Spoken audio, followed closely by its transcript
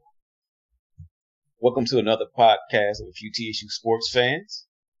Welcome to another podcast of a few TSU sports fans.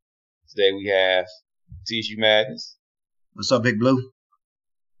 Today we have TSU Madness, What's up, Big Blue?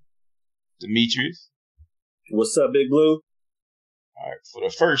 Demetrius. What's up, Big Blue? All right, for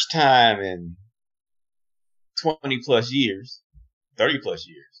the first time in 20 plus years, 30 plus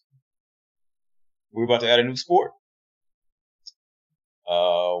years, we're about to add a new sport.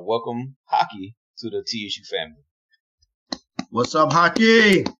 Welcome hockey to the TSU family. What's up,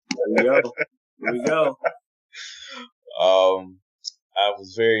 hockey? There we go. I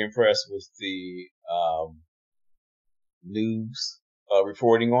was very impressed with the news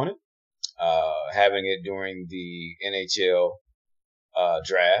reporting on it. Having it during the NHL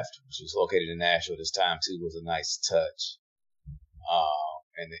draft, which was located in Nashville this time too, was a nice touch.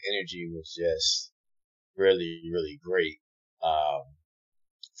 And the energy was just really, really great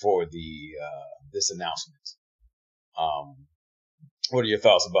for the this announcement. What are your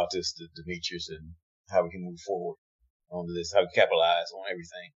thoughts about this, Demetrius, and how we can move forward on this, how we capitalize on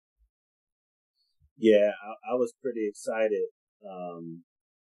everything? Yeah, I was pretty excited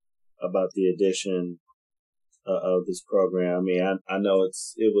about the addition of this program. I mean, I know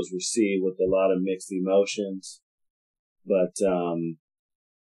it was received with a lot of mixed emotions, but I've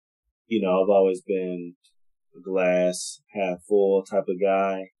always been a glass half full type of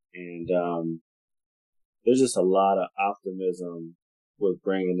guy, and there's just a lot of optimism with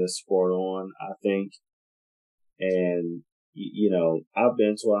bringing this sport on, I think. And, I've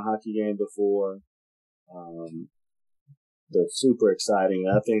been to a hockey game before. They're super exciting.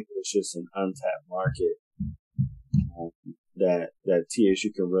 I think there's just an untapped market that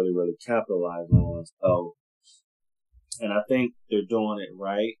TSU can really, really capitalize on. So, and I think they're doing it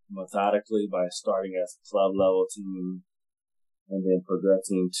right, methodically, by starting as a club level team and then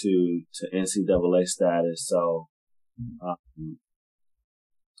progressing to NCAA status. So,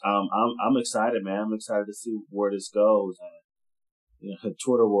 I'm excited, man. I'm excited to see where this goes. And, the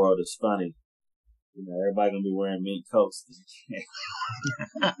Twitter world is funny. Everybody gonna be wearing mink coats.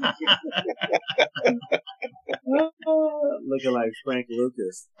 Looking like Frank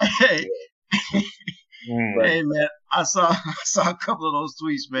Lucas. Hey, hey, man! I saw a couple of those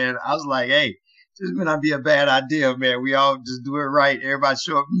tweets, man. I was like, hey, this may not be a bad idea, man. We all just do it right. Everybody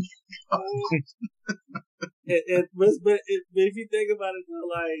show up. But if you think about it, though,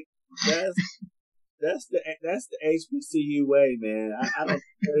 like that's the HBCU way, man. I don't know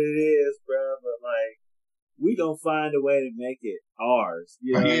what it is, bro, but like we gonna find a way to make it ours.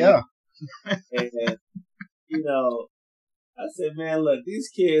 Yeah. And I said, man, look, these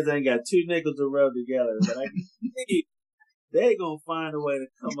kids ain't got two nickels to rub together, but I think they gonna find a way to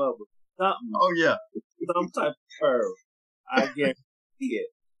come up with something. Oh yeah, some type of curve. I guarantee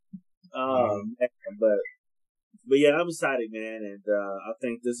it. Man, but yeah, I'm excited, man, and I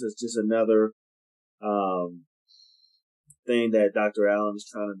think this is just another thing that Dr. Allen is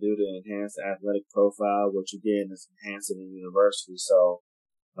trying to do to enhance the athletic profile, which again is enhancing the university. So,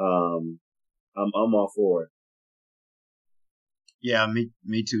 I'm all for it. Yeah,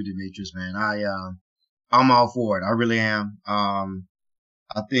 me too, Demetrius, man. I'm all for it. I really am.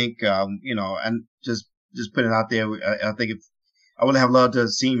 I think and just putting it out there. I think I would have loved to have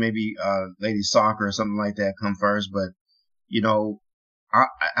seen maybe ladies soccer or something like that come first, but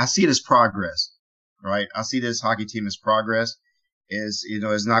I see it as progress, right? I see this hockey team as progress. It's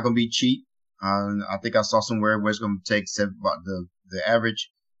not going to be cheap. I think I saw somewhere where it's going to take the average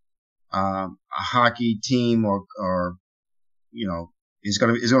a hockey team or it's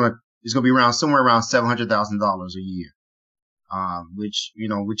going to be around somewhere around $700,000 a year, which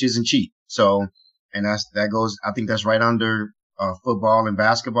isn't cheap. So, and I think that's right under football and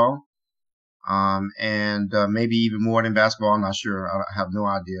basketball, and maybe even more than basketball. I'm not sure. I have no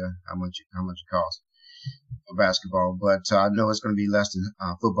idea how much it costs for basketball, but I know it's going to be less than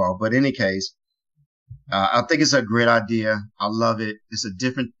football. But in any case, I think it's a great idea. I love it. It's a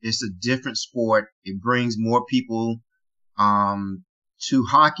different sport. It brings more people to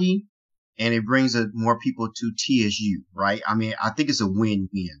hockey, and it brings more people to TSU, right? I mean, I think it's a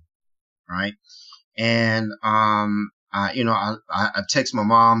win-win, right? And I text my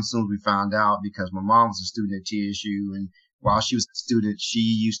mom as soon as we found out, because my mom was a student at TSU, and while she was a student, she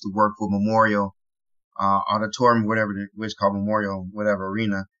used to work for Memorial Auditorium, whatever it's called, Memorial whatever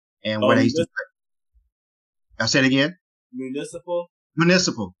arena, and where they used to. I said again. Municipal,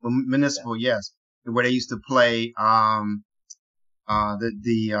 yes, where they used to play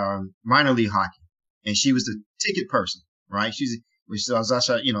the minor league hockey, and she was the ticket person, right?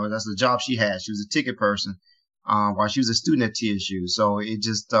 That's the job she had. She was a ticket person while she was a student at TSU. So it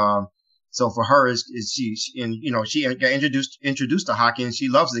just so for her she got introduced to hockey, and she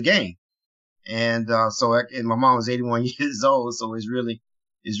loves the game. And and my mom was 81 years old, so it's really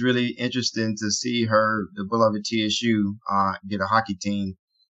interesting to see her, the beloved TSU, get a hockey team.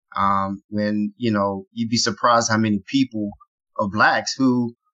 When, you'd be surprised how many people of black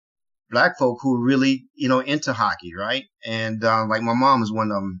folk who are really, into hockey, right? And, like my mom is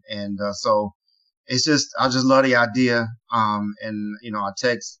one of them. And, so I just love the idea. I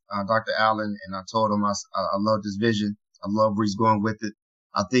text, Dr. Allen, and I told him, I love this vision. I love where he's going with it.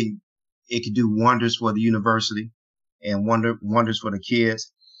 I think it could do wonders for the university and wonders for the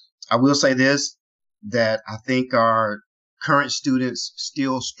kids. I will say this, that I think our current students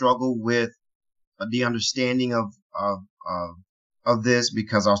still struggle with the understanding of this,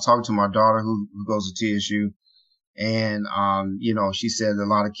 because I was talking to my daughter who goes to TSU, and she said a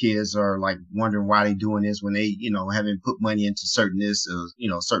lot of kids are like wondering why they doing this when they haven't put money into certain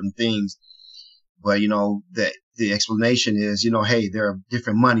things. But the explanation is, hey, there are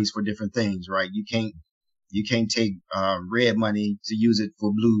different monies for different things, right? You can't take red money to use it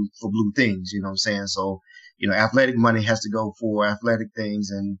for blue things. You know what I'm saying? So athletic money has to go for athletic things,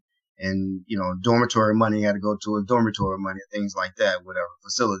 and dormitory money had to go to a dormitory money, things like that, whatever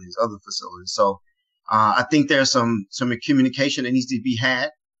other facilities. So I think there's some communication that needs to be had,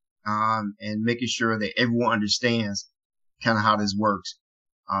 and making sure that everyone understands kind of how this works.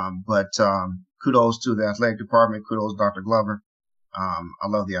 But kudos to the athletic department. Kudos, Dr. Glover. I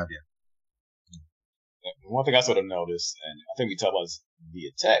love the idea. One thing I sort of noticed, and I think we talked about this via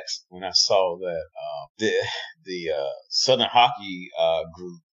text, when I saw that the Southern Hockey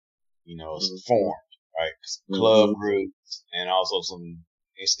group, is formed, right? Club groups and also some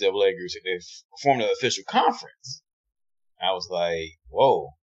NCAA groups. They've formed an official conference. I was like, whoa,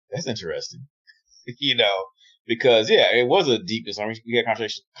 that's interesting. Because it was a deep discussion. We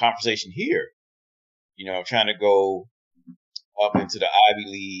had conversation here, trying to go up into the Ivy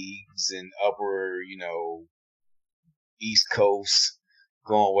Leagues and upper, East Coast,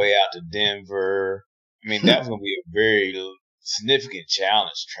 going way out to Denver. I mean, that was going to be a very significant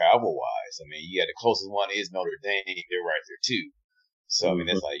challenge travel wise. I mean, the closest one is Notre Dame. They're right there too. So, I mean,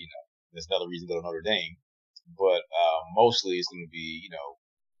 that's like, that's another reason to go to Notre Dame. But mostly it's going to be,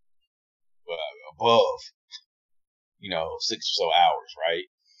 above, 6 or so hours, right?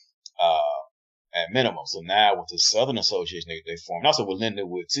 At minimum. So now with the Southern Association, they formed. Also with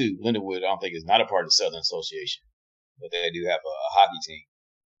Lindenwood too. Lindenwood, I don't think, is not a part of the Southern Association, but they do have a hockey team.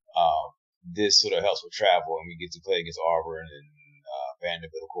 This sort of helps with travel, and we get to play against Auburn and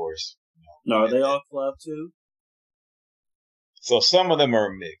Vanderbilt, of course. No, are they all club too? So some of them are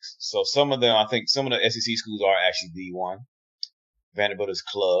mixed. So some of them, I think, some of the SEC schools are actually D1. Vanderbilt is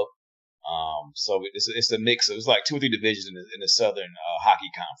club. So it's a mix. It's like 2 or 3 divisions in the Southern Hockey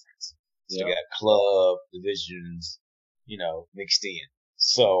Conference. So you got club divisions, mixed in.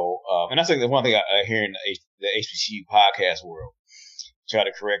 So, and I think the one thing I hear in the HBCU podcast world, try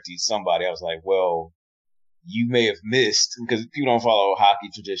to correct somebody. I was like, well, you may have missed, because people don't follow hockey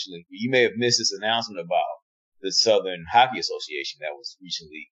traditionally. You may have missed this announcement about the Southern Hockey Association that was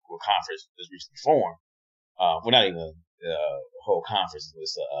recently, or conference was recently formed. Well, not even a whole conference.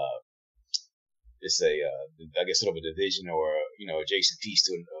 It's I guess sort of a division or adjacent piece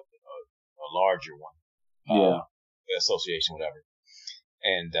to a larger one. Association, whatever.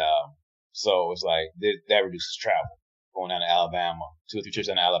 And so it's like that reduces travel, going down to Alabama, 2 or 3 trips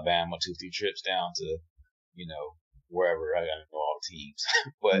down to Alabama, 2 or 3 trips down to wherever. I don't know all the teams,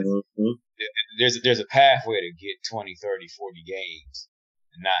 but there's a pathway to get 20, 30, 40 games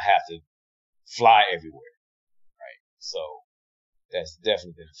and not have to fly everywhere, right? So that's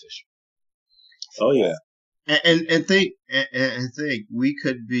definitely beneficial. Oh yeah, and think we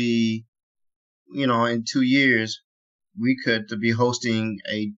could be, in 2 years, we could be hosting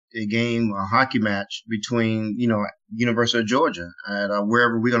a hockey match between, University of Georgia at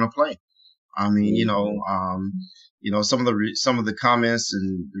wherever we're going to play. I mean, some of the comments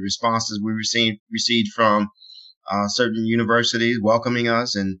and the responses we received from certain universities welcoming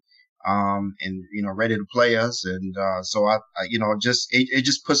us and ready to play us, and so I it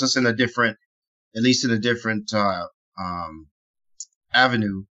just puts us in a different, at least in a different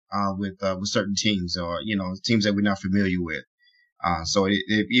avenue with certain teams, or teams that we're not familiar with. So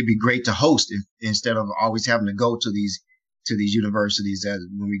it'd be great to host instead of always having to go to these universities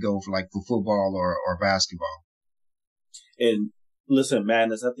when we go for football or basketball. And listen,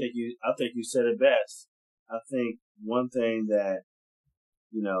 Madness, I think you said it best. I think one thing that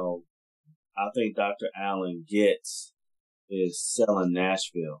I think Dr. Allen gets is selling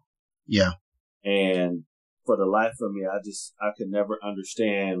Nashville. Yeah. And for the life of me, I could never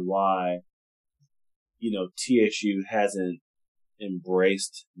understand why, TSU hasn't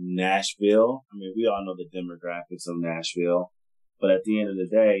embraced Nashville. I mean, we all know the demographics of Nashville, but at the end of the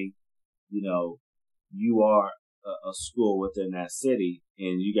day, you know, you are a school within that city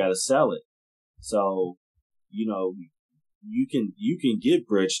and you got to sell it. So, you know, you can get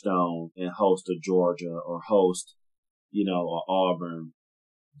Bridgestone and host a Georgia or host, you know, a Auburn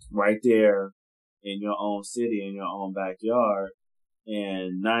right there in your own city, in your own backyard.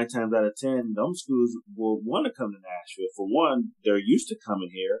 And 9 times out of 10, those schools will want to come to Nashville. For one, they're used to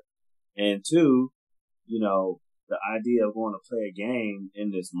coming here. And two, you know, the idea of going to play a game in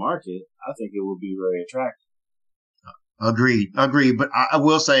this market, I think it will be very attractive. Agreed. But I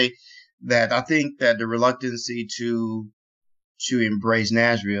will say that I think that the reluctancy to embrace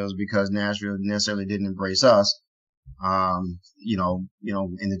Nashville is because Nashville necessarily didn't embrace us. You know,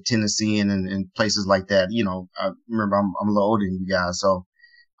 in the Tennessee and places like that. You know, I remember I'm a little older than you guys, so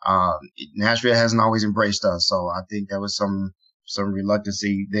Nashville hasn't always embraced us. So I think there was some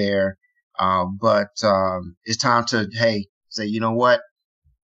reluctancy there. But it's time to say, you know what,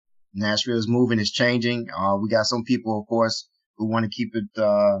 Nashville is moving, it's changing. We got some people, of course, who want to keep it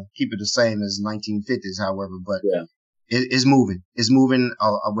the same as 1950s, however, but yeah. It's moving. It's moving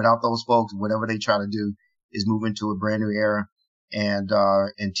without those folks. Whatever they try to do is moving to a brand new era. And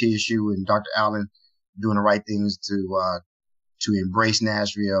TSU and Dr. Allen doing the right things to embrace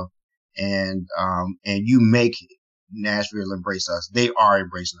Nashville. And you make Nashville embrace us. They are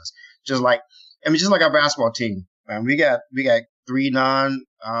embracing us. Just like our basketball team. We got 3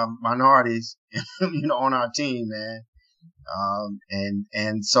 minorities, you know, on our team, man.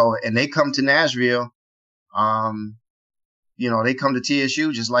 And they come to Nashville. You know, they come to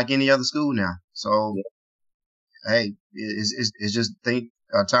TSU just like any other school now. So, hey, it's just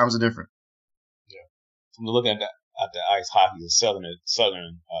times are different. Yeah. From looking at the ice hockey, the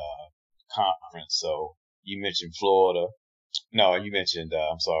Southern Conference. So you mentioned Florida. No, you mentioned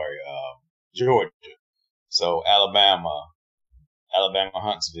Georgia. So Alabama,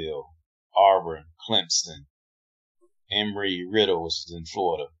 Huntsville, Auburn, Clemson, Embry-Riddle, which is in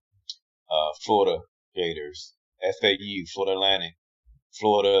Florida. Florida Gators. FAU, Florida Atlantic,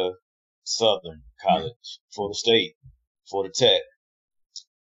 Florida Southern College, Florida State, Florida Tech,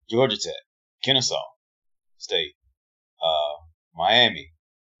 Georgia Tech, Kennesaw State, Miami,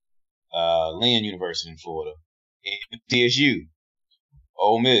 Lynn University in Florida, TSU,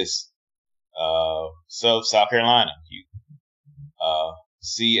 Ole Miss, South Carolina,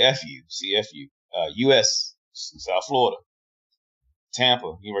 CFU, US, South Florida,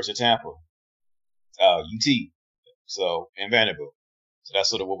 Tampa, University of Tampa, UT. So, and Vanderbilt. So that's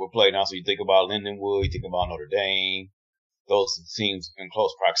sort of what we're playing now. So you think about Lindenwood, you think about Notre Dame, those teams in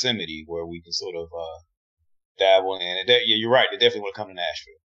close proximity where we can sort of dabble in. And you're right. They definitely want to come to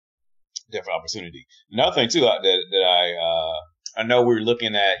Nashville. Definitely opportunity. Another thing too that I know we're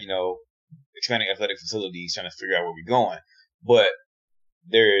looking at, you know, expanding athletic facilities, trying to figure out where we're going, but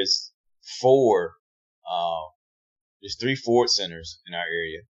there's 3 Ford centers in our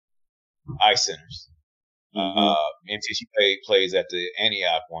area, ice centers. MTSU plays at the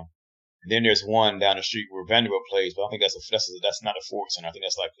Antioch one. And then there's one down the street where Vanderbilt plays, but I think that's not a Ford Center. I think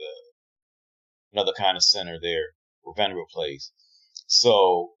that's like another kind of center there where Vanderbilt plays.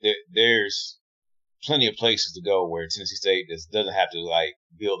 So there's plenty of places to go where Tennessee State doesn't have to like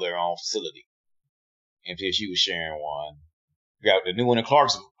build their own facility. MTSU is sharing one. We got the new one in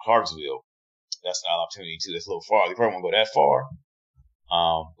Clarksville. That's an opportunity too. That's a little far. They probably won't go that far.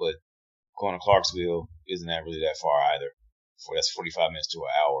 But going to Clarksville isn't that really that far either. That's 45 minutes to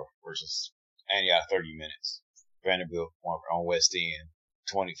an hour versus Antioch 30 minutes. Vanderbilt on West End,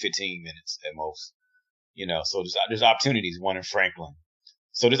 15 minutes at most. You know, so there's opportunities. One in Franklin.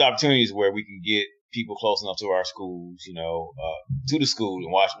 So there's opportunities where we can get people close enough to our schools, you know, to the school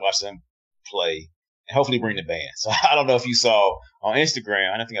and watch them play, and hopefully bring the band. So I don't know if you saw on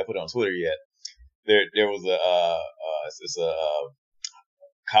Instagram. I don't think I put it on Twitter yet. There was a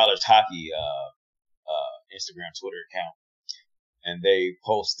college hockey Instagram, Twitter account, and they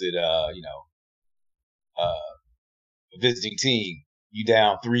posted a visiting team, you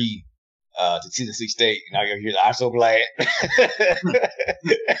down 3 to Tennessee State, and now you're here. I'm so glad.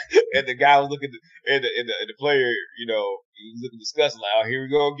 And the guy was looking, and the player, you know, he was looking disgusted, like, oh, here we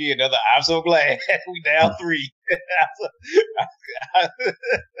go again. Another, I'm so glad we down 3.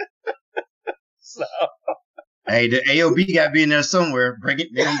 So, hey, the AOB got to be in there somewhere. Bring it.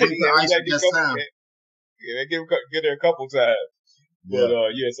 They're gonna get the ice for this time. Yeah, they get there a couple times.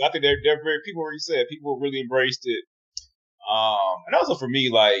 But yes, I think they're very, people already said people really embraced it. And also for me,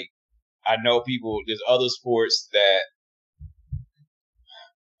 like, I know there's other sports that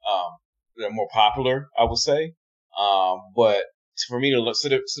are more popular, I would say. But for me to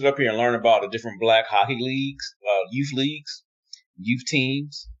sit up here and learn about the different black hockey leagues, leagues, youth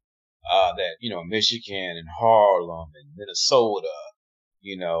teams, that, Michigan and Harlem and Minnesota,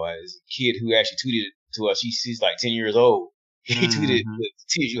 as a kid who actually tweeted to us, he's like 10 years old. He tweeted to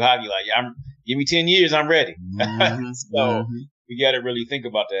TSU hockey like, give me 10 years, I'm ready. So we got to really think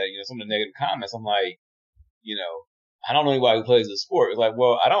about that. Some of the negative comments, I'm like, I don't know anybody who plays the sport. It's like,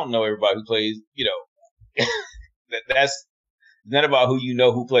 well, I don't know everybody who plays, that's not about who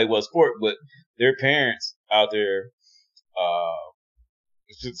who play what sport, but their parents out there,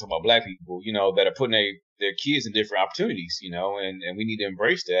 it's about black people, that are putting their kids in different opportunities, and we need to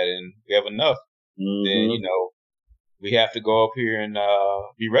embrace that. And if we have enough, then, we have to go up here and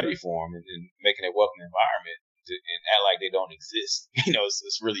be ready for them and making a welcome environment and act like they don't exist.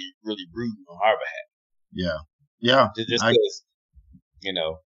 It's really, really rude on our behalf. Yeah. Yeah. Just because,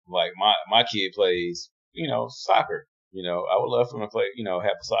 like my kid plays, soccer. I would love for him to play,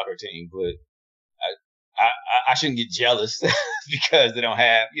 have a soccer team, but I shouldn't get jealous because they don't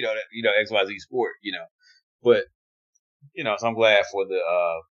have, XYZ sport, but, so I'm glad for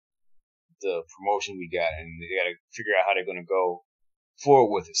the promotion we got, and they got to figure out how they're going to go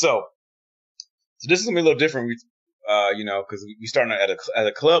forward with it. So this is going to be a little different, because we starting at a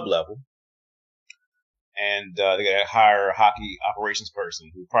club level, and they got to hire a hockey operations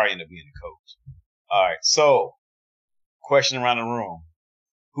person who probably end up being the coach. All right. So question around the room: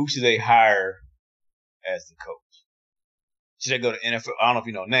 who should they hire as the coach? Should they go to NFL? I don't know if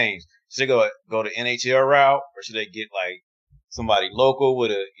you know names. Should they go to NHL route, or should they get like somebody local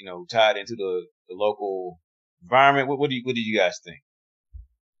with a tied into the local environment? What do you guys think?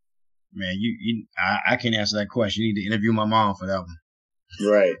 Man, I can't answer that question. You need to interview my mom for that one.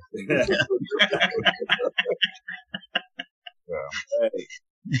 Right.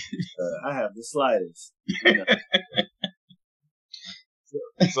 I have the slightest.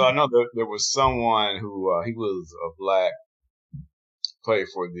 So I know there was someone who he was a black, played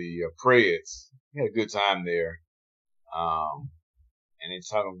for the Preds. He had a good time there. And they're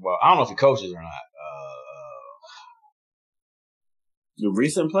talking about, I don't know if he coaches or not. The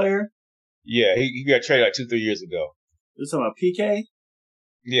recent player? Yeah, he got traded like 2-3 years ago. You're talking about PK?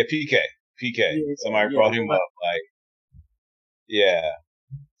 Yeah, PK. Yeah, somebody brought him up. Like, yeah.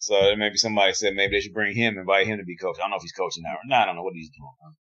 So maybe somebody said maybe they should invite him to be coach. I don't know if he's coaching now or not. I don't know what he's doing.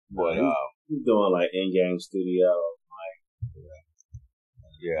 But he's doing like in-game studio.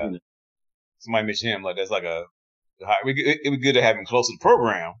 Yeah. Somebody mentioned him like that's like it'd be good to have him close to the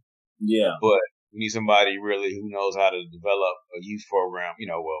program. Yeah. But we need somebody really who knows how to develop a youth program,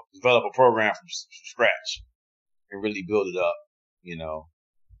 develop a program from scratch and really build it up,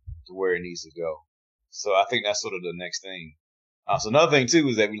 to where it needs to go. So I think that's sort of the next thing. So another thing too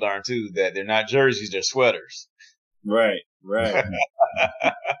is that we learned too that they're not jerseys, they're sweaters. Right.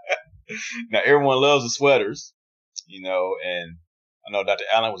 Now everyone loves the sweaters, and I know Dr.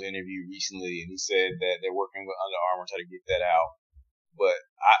 Allen was interviewed recently and he said that they're working with Under Armour to try to get that out. But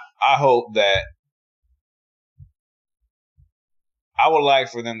I hope that I would like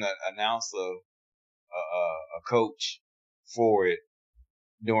for them to announce a coach for it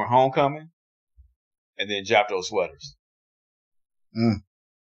during homecoming and then drop those sweaters.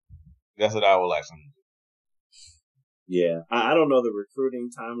 That's what I would like from them. Yeah. I don't know the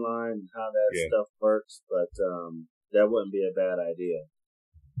recruiting timeline and how that stuff works, but that wouldn't be a bad idea.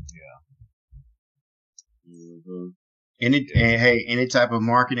 Yeah. Any type of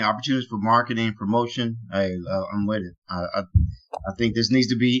marketing opportunities for marketing promotion, I'm with it. I think this needs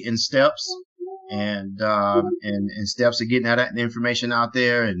to be in steps, and steps of getting that information out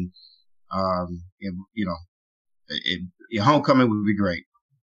there, and your homecoming would be great.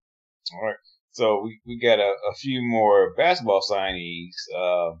 All right. So we got a few more basketball signees.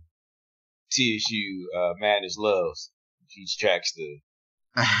 TSU Madness loves. He tracks the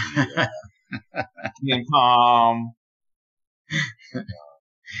Ken Palm.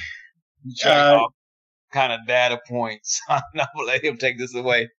 He tracks all kind of data points. I'm not gonna let him take this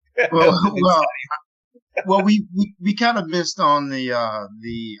away. Well, we kind of missed on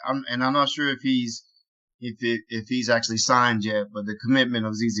and I'm not sure if he's actually signed yet, but the commitment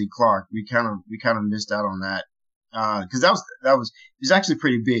of ZZ Clark, we kind of missed out on that, because that was actually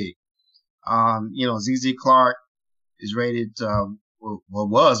pretty big. ZZ Clark is rated,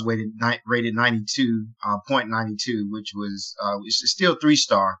 was rated 92.92, which was, it's still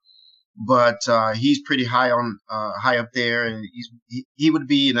 3-star, but, he's pretty high up there, and he would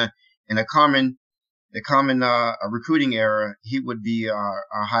be in a common recruiting era. He would be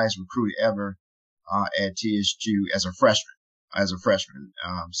our highest recruit ever, at TSU as a freshman.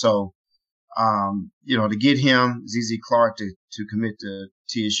 So, to get him, ZZ Clark, to commit to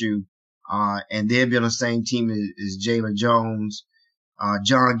TSU, and then be on the same team as Jalen Jones,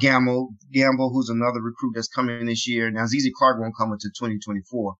 John Gamble, who's another recruit that's coming in this year. Now, ZZ Clark won't come until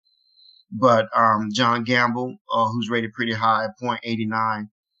 2024, but John Gamble, who's rated pretty high at .89.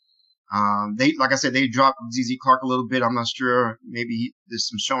 Like I said, they dropped ZZ Clark a little bit. I'm not sure. Maybe there's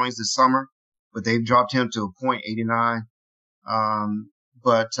some showings this summer, but they've dropped him to a .89.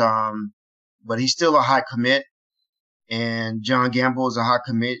 But he's still a high commit, and John Gamble is a high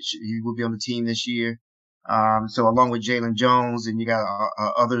commit. He will be on the team this year. So along with Jalen Jones, and you got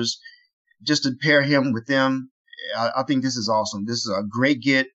others, just to pair him with them, I think this is awesome. This is a great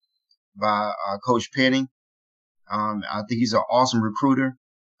get by Coach Penny. I think he's an awesome recruiter.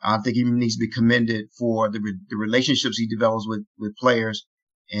 I think he needs to be commended for the relationships he develops with players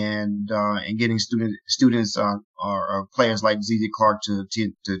and getting students or players like ZZ Clark to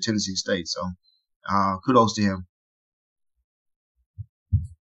Tennessee State. So kudos to him.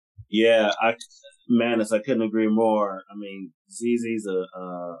 Yeah, I couldn't agree more. I mean, ZZ's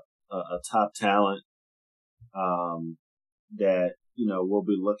a top talent that we'll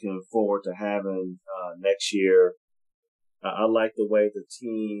be looking forward to having next year. I like the way the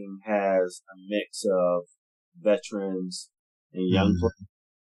team has a mix of veterans and young players.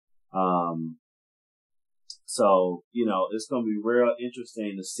 So it's going to be real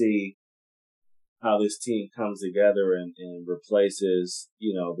interesting to see how this team comes together and replaces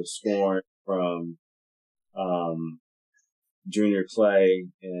the scoring from Junior Clay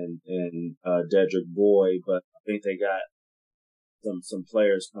and Dedrick Boyd, but I think they got some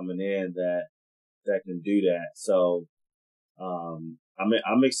players coming in that can do that. So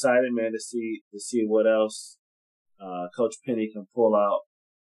I'm excited, man, to see what else Coach Penny can pull out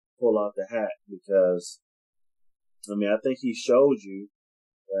the hat, because I think he showed you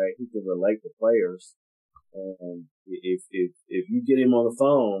that he can relate to players, and if you get him on the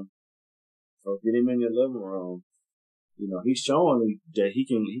phone or get him in your living room, he's showing you that he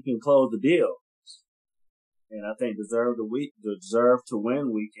can close the deal. And I think Deserve to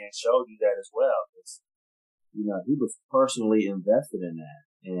Win weekend showed you that as well. He was personally invested in that,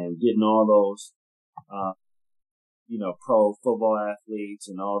 and getting all those, pro football athletes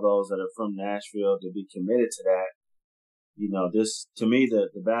and all those that are from Nashville to be committed to that. This, to me, the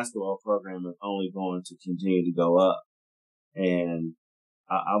basketball program is only going to continue to go up. And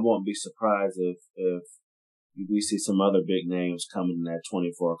I won't be surprised if we see some other big names coming in that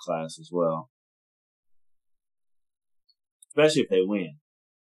 24 class as well. Especially if they win.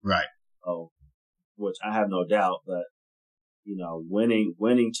 Right. Oh, which I have no doubt, but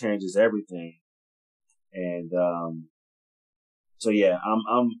winning changes everything. And so yeah,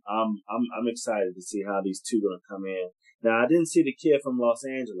 I'm excited to see how these two are gonna come in. Now, I didn't see the kid from Los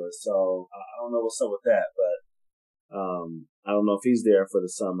Angeles, so I don't know what's up with that, but I don't know if he's there for the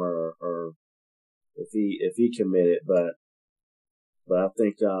summer or if he committed, but I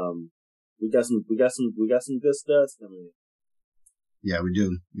think we got some good studs coming in. Yeah, we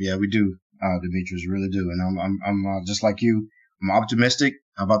do. Demetrius, really do. And I'm just like you. I'm optimistic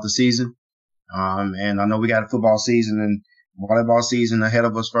about the season. And I know we got a football season and volleyball season ahead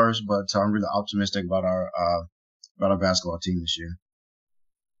of us first, but I'm really optimistic about our basketball team this year.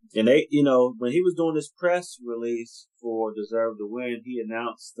 And they, when he was doing his press release for Deserve to Win, he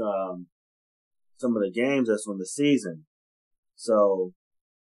announced some of the games that's on the season. So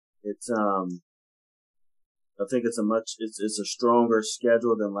it's I think it's a stronger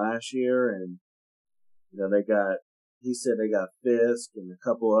schedule than last year, and he said they got Fisk and a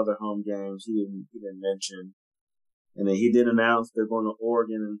couple other home games he didn't mention, and then he did announce they're going to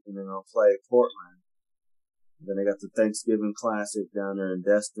Oregon and they're going to play Portland. And then they got the Thanksgiving Classic down there in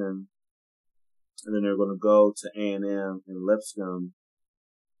Destin, and then they're going to go to A&M in Lipscomb,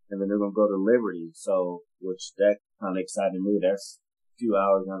 and then they're going to go to Liberty. So, which that kind of excited me. That's a few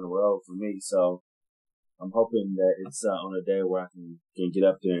hours down the road for me. So I'm hoping that it's on a day where I can get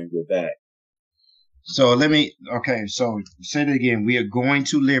up there and get back. So so say it again. We are going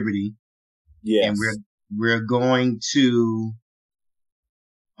to Liberty. Yes. And we're going to,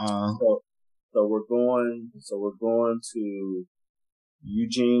 So we're going to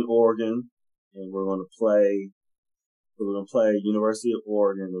Eugene, Oregon, and we're going to play University of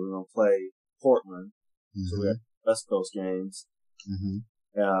Oregon, and we're going to play Portland. Mm-hmm. So we have West Coast games. Mm-hmm.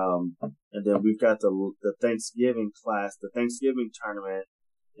 And then we've got the Thanksgiving class, the Thanksgiving tournament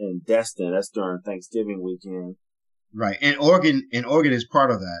in Destin. That's during Thanksgiving weekend. Right. And Oregon is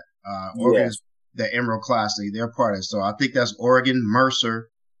part of that. Oregon is the Emerald Classic. They're part of it. So I think that's Oregon, Mercer,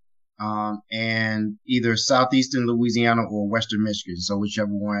 and either Southeastern Louisiana or Western Michigan. So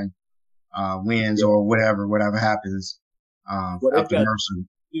whichever one, wins or whatever happens Well, they've after got Mercer.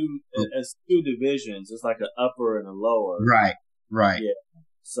 it's two divisions. It's like an upper and a lower. Right. Yeah.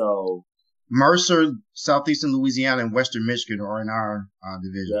 So Mercer, Southeastern Louisiana, and Western Michigan are in our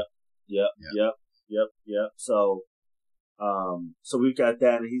division. Yep. So we've got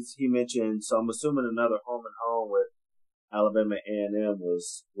that, and he mentioned. So I'm assuming another home and home with Alabama A&M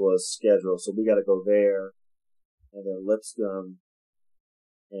was scheduled. So we got to go there, and then Lipscomb,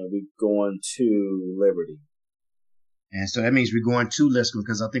 and we going to Liberty. And so that means we're going to Lipscomb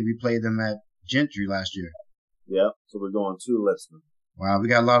because I think we played them at Gentry last year. Yep. So we're going to Lipscomb. Wow, we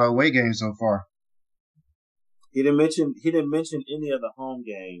got a lot of away games so far. He didn't mention any of the home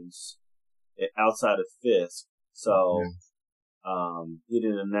games outside of Fisk. So he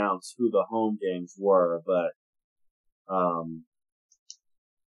didn't announce who the home games were, but and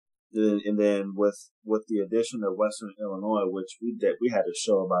then with the addition of Western Illinois, which we had a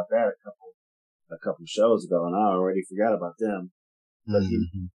show about that a couple shows ago, and I already forgot about them. But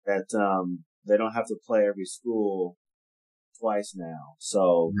they don't have to play every school twice now.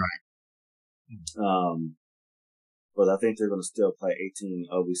 So but I think they're going to still play 18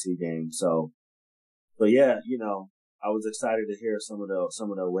 OVC games. So, but yeah, I was excited to hear some of the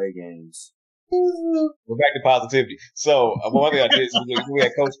away games. We're back to positivity. So one thing I did is we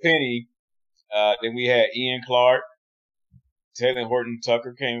had Coach Penny, then we had Ian Clark, Taylor Horton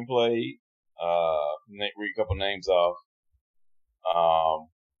Tucker came and played. Read a couple names off.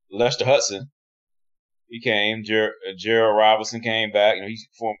 Lester Hudson, he came. Gerald Robinson came back. He's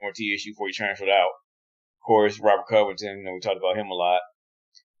former TSU before he transferred out. Of course, Robert Covington. We talked about him a lot.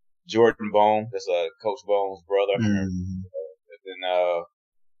 Jordan Bone, that's Coach Bone's brother. And then,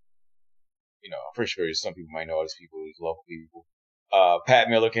 I'm pretty sure some people might know all these people, these local people. Pat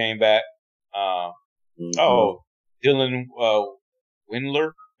Miller came back. Dylan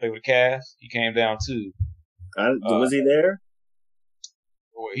Windler played with the Cavs. He came down too. Was he there?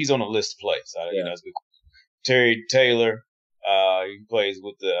 He's on the list to play. So that's good. Terry Taylor, he plays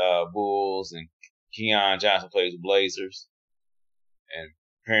with the Bulls, and Keon Johnson plays with Blazers, and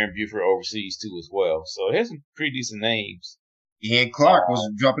Perrin Buford overseas too as well. So he has some pretty decent names. Ian Clark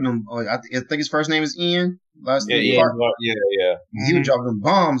was dropping them. I think his first name is Ian. Last name Ian Clark. Clark. Yeah. He was dropping them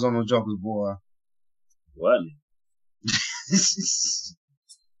bombs on those jokers, boy. What?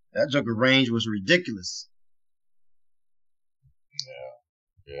 That joker range was ridiculous.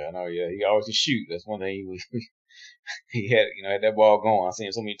 Yeah, I know. Yeah, he always could shoot. That's one thing he had. Had that ball going. I've seen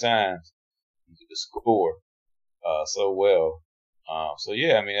him so many times. He could score so well. So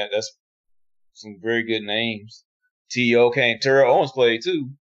yeah, I mean that's some very good names. T.O. came. Terrell Owens played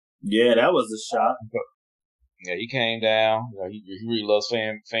too. Yeah, that was a shot. Yeah, he came down. He really loves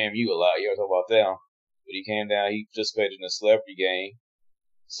FAMU a lot. You ever talk about them? But he came down. He participated in the celebrity game.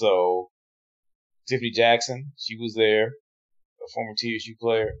 So Tiffany Jackson, she was there, a former TSU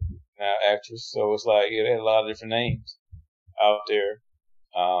player, now actress. So it's like, they had a lot of different names out there.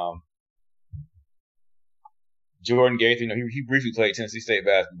 Jordan Gaither, he briefly played Tennessee State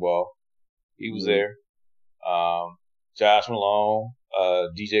basketball. He was there. Josh Malone,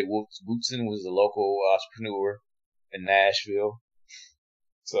 DJ Wootson was a local entrepreneur in Nashville.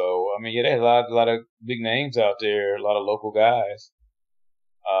 So, I mean, they had a lot of big names out there, a lot of local guys.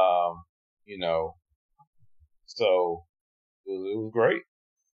 So it was great.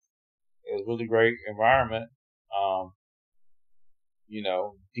 It was a really great environment.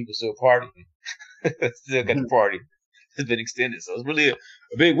 People still partying. Still got the party. It's been extended. So it's really a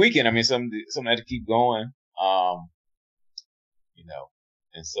big weekend. I mean, something had to keep going.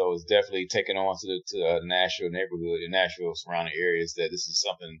 And so it's definitely taken on to the Nashville neighborhood and Nashville surrounding areas that this is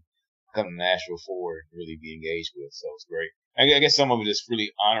something come to Nashville for and really be engaged with. So it's great. I guess some of it is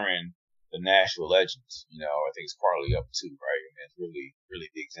really honoring the Nashville legends. I think it's partly up too, right? And it's really, really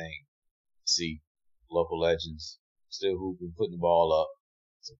big thing to see local legends still who've been putting the ball up.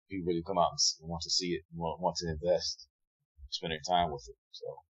 So people really come out and want to see it, and want to invest, spend their time with it.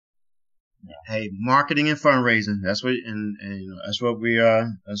 So. Yeah. Hey, marketing and fundraising. That's what, and that's what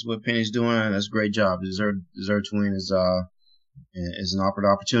that's what Penny's doing. That's a great job. Dessert Twin is an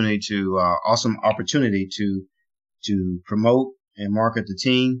opportunity to awesome opportunity to promote and market the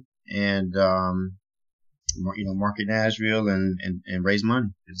team and market Nashville and raise money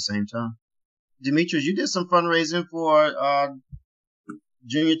at the same time. Demetrius, you did some fundraising for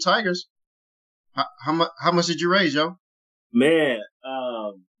Junior Tigers. How much did you raise, yo? Man,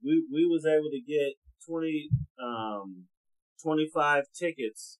 we was able to get 25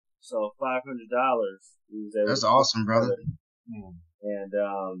 tickets, so $500. That's awesome, brother. And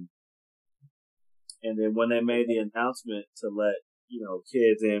then when they made the announcement to let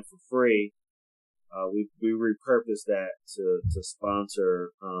kids in for free. We repurposed that to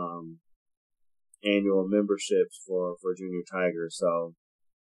sponsor annual memberships for Junior Tigers. So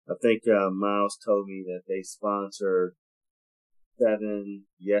I think Miles told me that they sponsored 7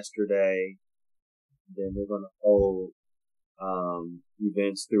 yesterday. Then they're going to hold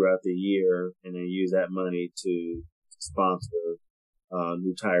events throughout the year and then use that money to sponsor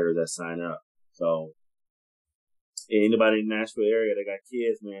new Tigers that sign up. So anybody in the Nashville area that got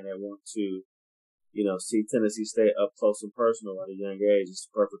kids, man, that want to see Tennessee State up close and personal at a young age, it's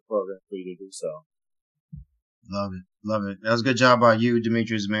the perfect program for you to do so. Love it. Love it. That was a good job by you,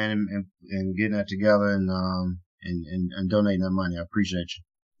 Demetrius, man, and getting that together and donating that money. I appreciate you.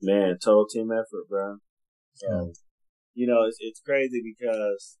 Man, total team effort, bro. So, it's crazy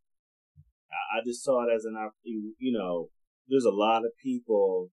because I just saw it as an opportunity. There's a lot of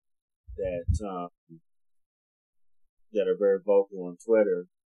people that are very vocal on Twitter.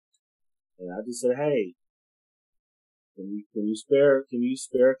 And I just said, hey, can you spare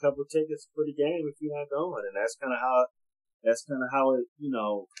a couple of tickets for the game if you're not going? And that's kind of how it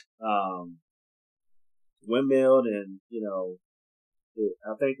windmilled. And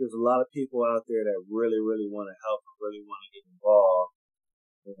I think there's a lot of people out there that really want to help and really want to get involved.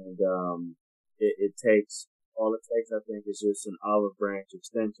 And it takes I think is just an olive branch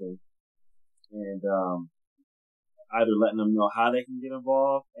extension, and either letting them know how they can get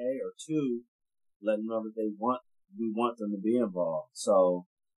involved, or 2, letting them know that we want them to be involved. So,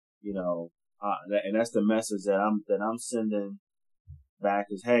 and that's the message that I'm sending back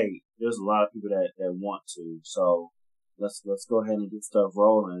is, hey, there's a lot of people that want to. So let's go ahead and get stuff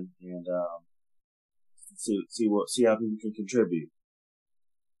rolling and see how people can contribute.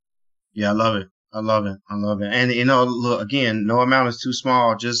 Yeah, I love it. And look, again, no amount is too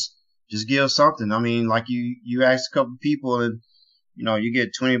small. Just give something. I mean, like you ask a couple people and you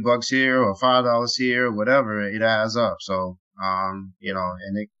get $20 here or $5 here or whatever, it adds up. So and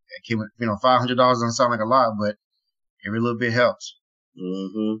it came with $500 doesn't sound like a lot, but every little bit helps.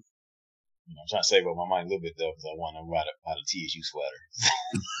 Mm-hmm. I'm trying to save up my money a little bit though, because I want to buy the TSU sweater.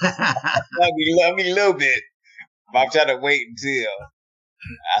 I mean a little bit. But I'm trying to wait until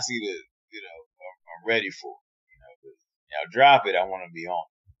I see I'm ready for it. I'll drop it. I want to be on.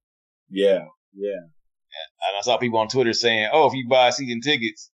 Yeah. And I saw people on Twitter saying, "Oh, if you buy season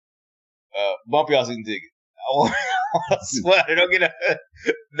tickets, bump y'all season ticket." I want a sweater. Don't get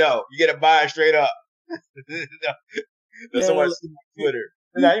no. You got to buy it straight up. That's so much on Twitter.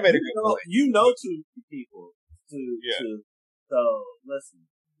 Now you made a good point. Too many people so listen.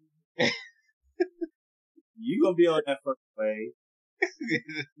 You gonna be on that first wave.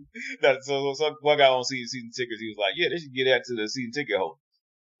 So one guy on season tickets, he was like, "Yeah, they should get that to the season ticket holders."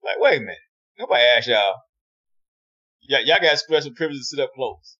 Like, wait a minute, nobody asked y'all. Y'all got special privileges to sit up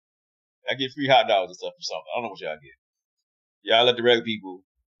close. I get free hot dogs and stuff or something. I don't know what y'all get. Y'all let the regular people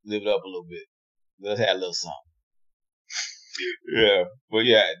live it up a little bit. Let's have a little something. Yeah, but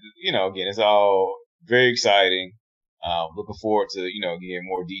yeah, again, it's all very exciting. Looking forward to getting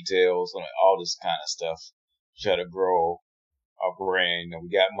more details on all this kind of stuff. Try to grow our brand. We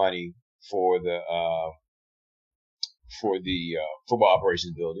got money for the football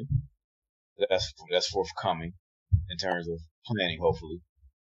operations building. That's forthcoming in terms of planning, hopefully.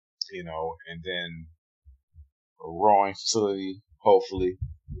 And then a rowing facility, hopefully.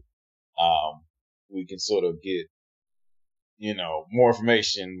 We can sort of get more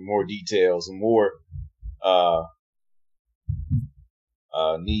information, more details, and more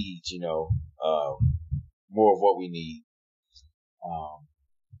needs. More of what we need. I'll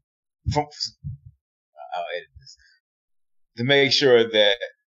edit this to make sure that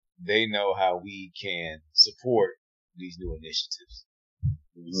they know how we can support these new initiatives.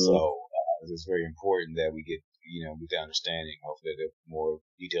 Mm-hmm. So it's very important that we get with the understanding. Hopefully, that more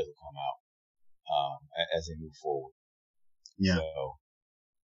details will come out as they move forward. Yeah. So,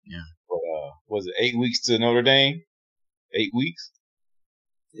 yeah. But was it 8 weeks to Notre Dame? 8 weeks?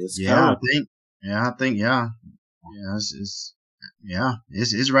 I think. Yeah,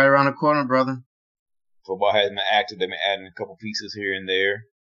 it's right around the corner, brother. Football has been active. They've been adding a couple pieces here and there.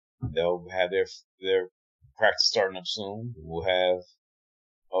 They'll have their practice starting up soon. We'll have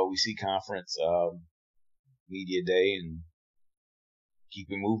OEC conference media day and keep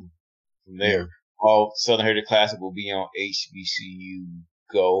it moving from there. Yeah. All Southern Heritage Classic will be on HBCU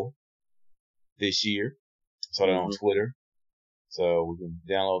Go this year. Saw that on Twitter. So we can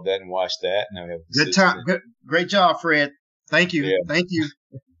download that and watch that. And we have good time. Great job, Fred. Thank you. Yeah. Thank you.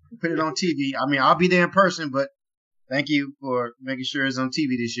 Put it on TV. I mean, I'll be there in person, but thank you for making sure it's on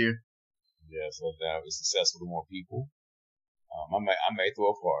TV this year. Yeah, so that was successful to more people. I may throw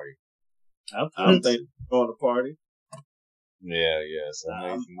a party. I'm thinking of throwing a party. Yeah. So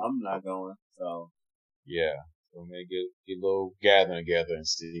I'm not going. So yeah. So maybe get a little gathering together and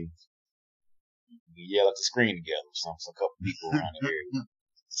see. We yell at the screen together. Some couple people around the area.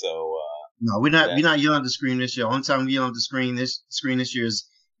 So no, we're not yelling at the screen this year. Only time we yell at the screen this year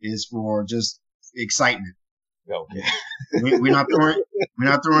is for just excitement. okay. We're not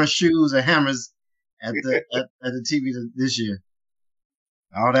throwing shoes or hammers at the TV this year.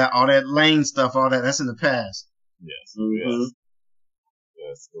 All that lane stuff, that's in the past. Yes. mm-hmm.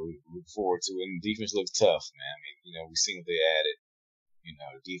 Yes. So we look forward to it. And the defense looks tough, man. I mean, we seen what they added.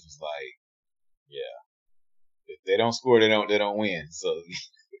 The defense, like, yeah. If they don't score, they don't win. So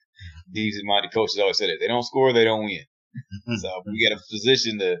these minded coaches always say that they don't score, they don't win. So we got a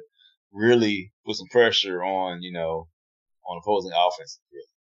position to really put some pressure on, on opposing offense. Really.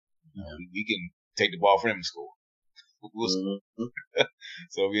 We can take the ball from them and score. Mm-hmm.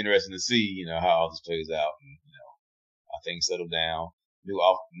 So it'll be interesting to see, how all this plays out, and how things settle down.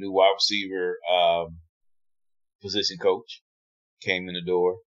 New wide receiver position coach came in the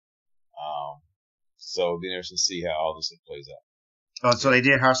door. So it'll be interesting to see how all this plays out. Oh, so they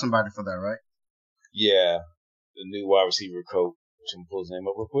did hire somebody for that, right? Yeah, the new wide receiver coach. I'm gonna pull his name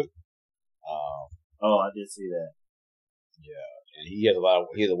up real quick. I did see that. Yeah, and he has a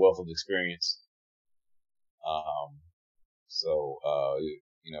wealth of experience. So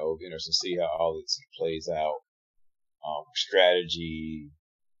it'll be interesting to see how all this plays out. Strategy,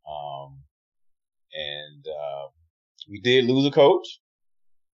 and we did lose a coach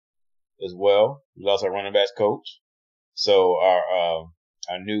as well. We lost our running backs coach. So our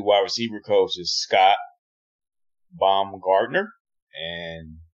new wide receiver coach is Scott Baumgartner,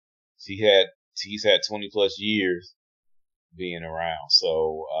 and he's had 20 plus years being around.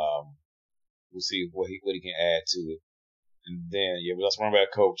 So we'll see what he can add to it. And then we lost running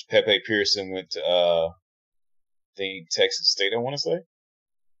back coach Pepe Pearson went to I think Texas State. I want to say.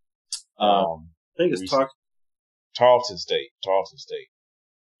 I think it's Tarleton State.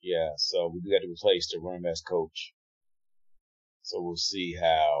 Yeah, so we got to replace the running backs coach. So we'll see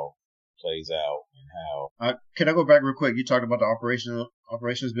how it plays out and how. Can I go back real quick? You talked about the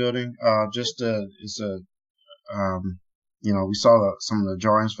operations building. We saw some of the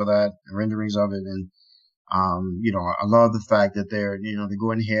drawings for that, and renderings of it, and I love the fact that they're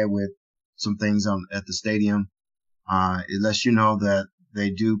going ahead with some things at the stadium. It lets you know that they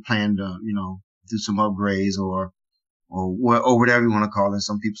do plan to do some upgrades or whatever you want to call it.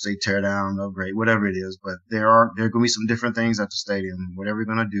 Some people say tear down, upgrade, whatever it is. But there are going to be some different things at the stadium. Whatever you're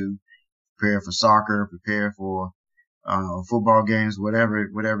going to do, prepare for soccer, prepare for football games, whatever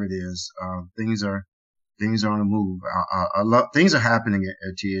it is. Things are on the move. I love things are happening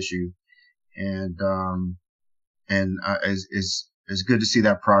at TSU, and it's good to see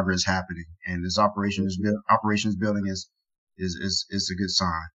that progress happening. And this operations building is a good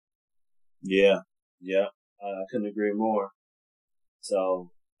sign. Yeah. I couldn't agree more.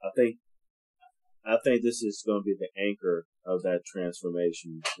 So I think this is going to be the anchor of that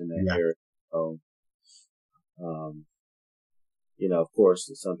transformation in that area. So, of course,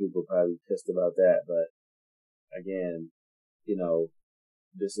 some people probably pissed about that, but again,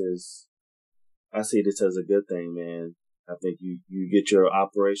 I see this as a good thing, man. I think you get your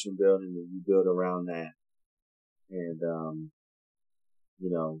operation building and you build around that, and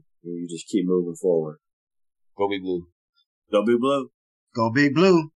you just keep moving forward. Go Big Blue. Go Big Blue. Go Big Blue.